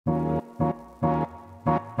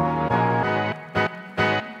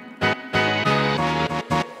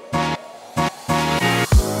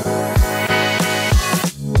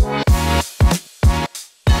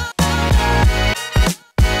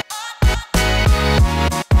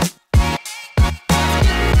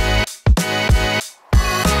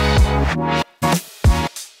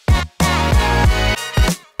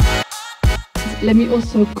Let me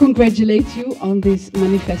also congratulate you on this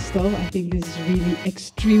manifesto. I think this is really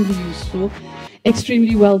extremely useful,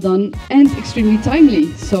 extremely well done, and extremely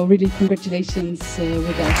timely. So really congratulations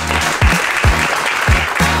with that.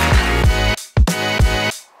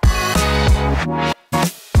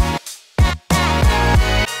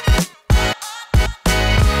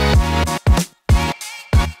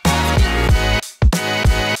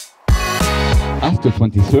 After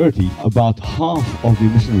 2030, about half of the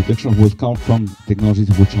emission reduction will come from technologies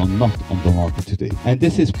which are not on the market today. And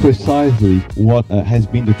this is precisely what has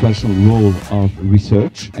been the traditional role of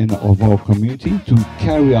research and of our community, to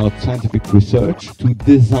carry out scientific research, to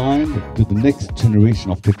design the next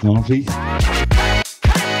generation of technologies.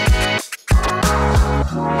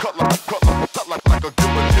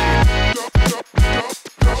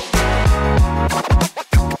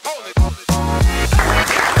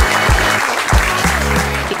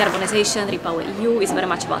 Decarbonization, Repowering Europe is very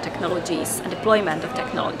much about technologies and deployment of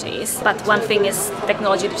technologies. But one thing is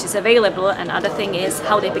technology which is available, and other thing is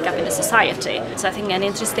how they pick up in the society. So I think an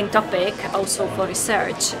interesting topic also for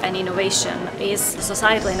research and innovation is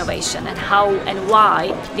societal innovation, and how and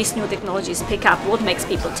why these new technologies pick up, what makes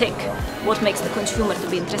people tick, what makes the consumer to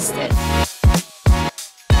be interested.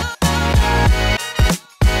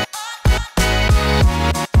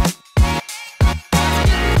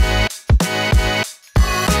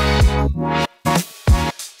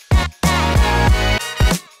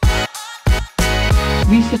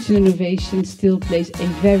 Research and innovation still plays a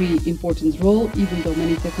very important role, even though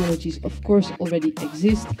many technologies of course already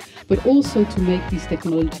exist, but also to make these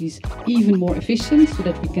technologies even more efficient so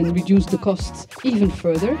that we can reduce the costs even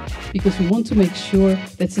further, because we want to make sure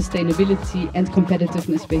that sustainability and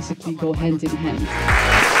competitiveness basically go hand in hand.